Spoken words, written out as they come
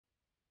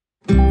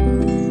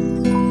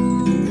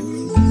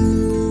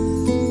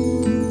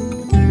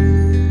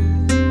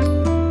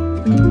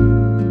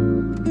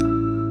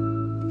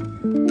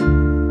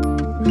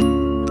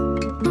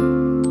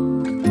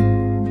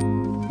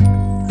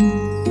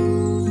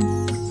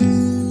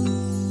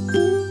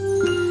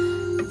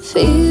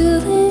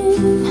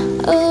Feeling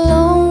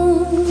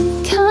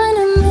alone,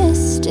 kinda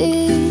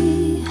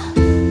misty,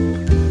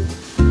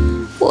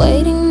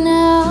 waiting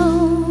now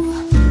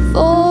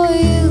for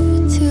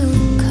you to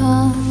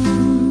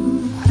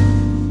come.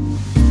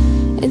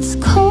 It's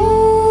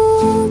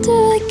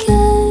colder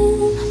again,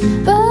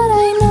 but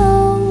I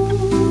know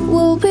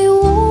we'll be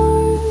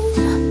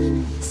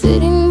warm,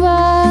 sitting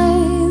by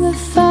the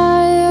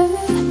fire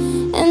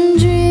and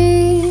dream.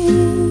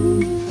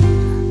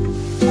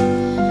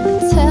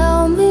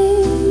 Tell me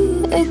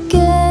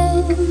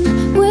again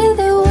with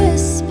a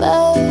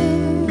whisper,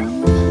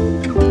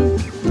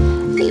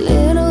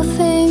 little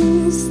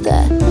things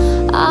that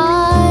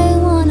I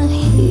wanna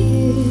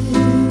hear,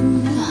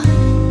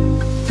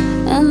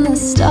 and the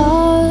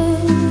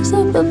stars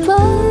up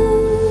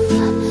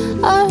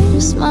above are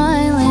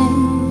smiling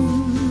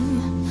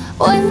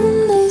when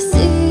they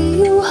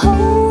see you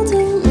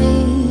holding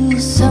me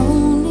so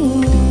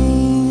near.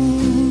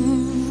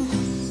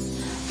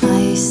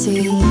 I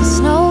see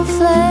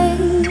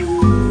snowflakes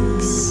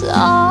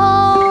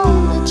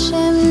on the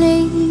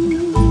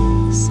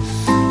chimneys,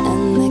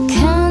 and the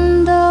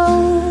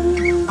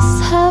candles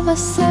have a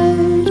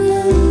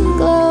certain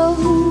glow,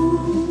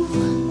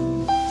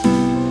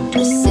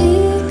 a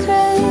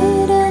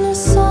secret and a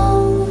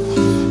song,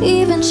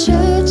 even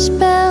church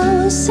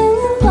bells sing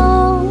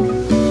along,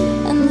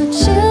 and the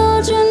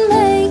children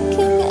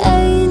making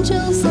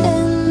angels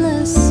in the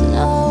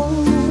snow.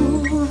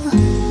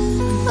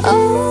 Oh,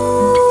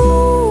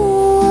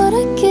 what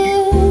a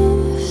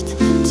gift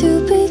to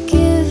be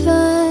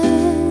given.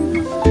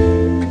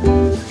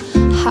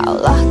 How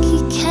lucky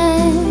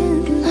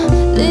can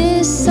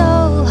this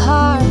old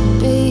heart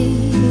be?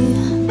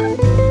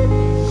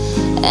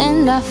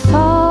 And I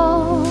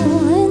fall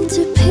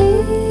into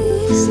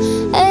peace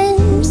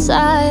and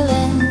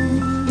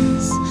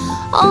silence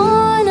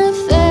on a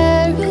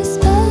very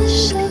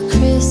special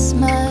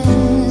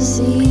Christmas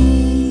Eve.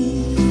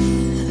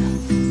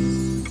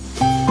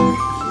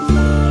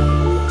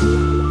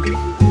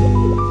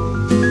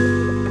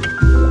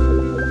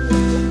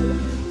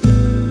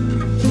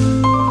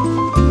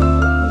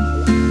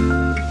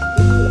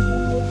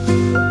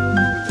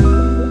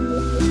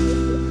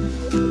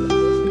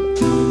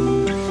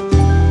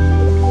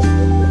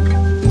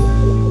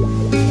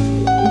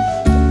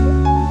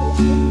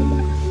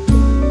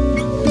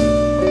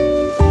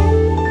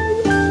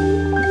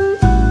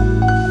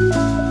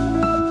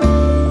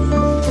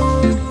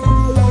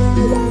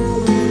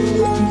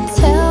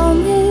 Tell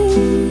me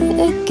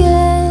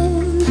again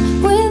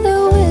with a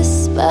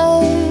whisper,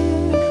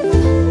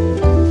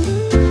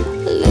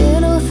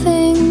 little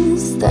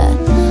things that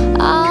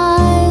I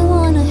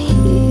wanna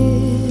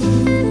hear,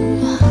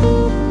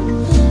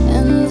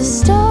 and the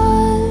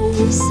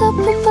stars up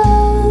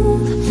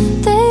above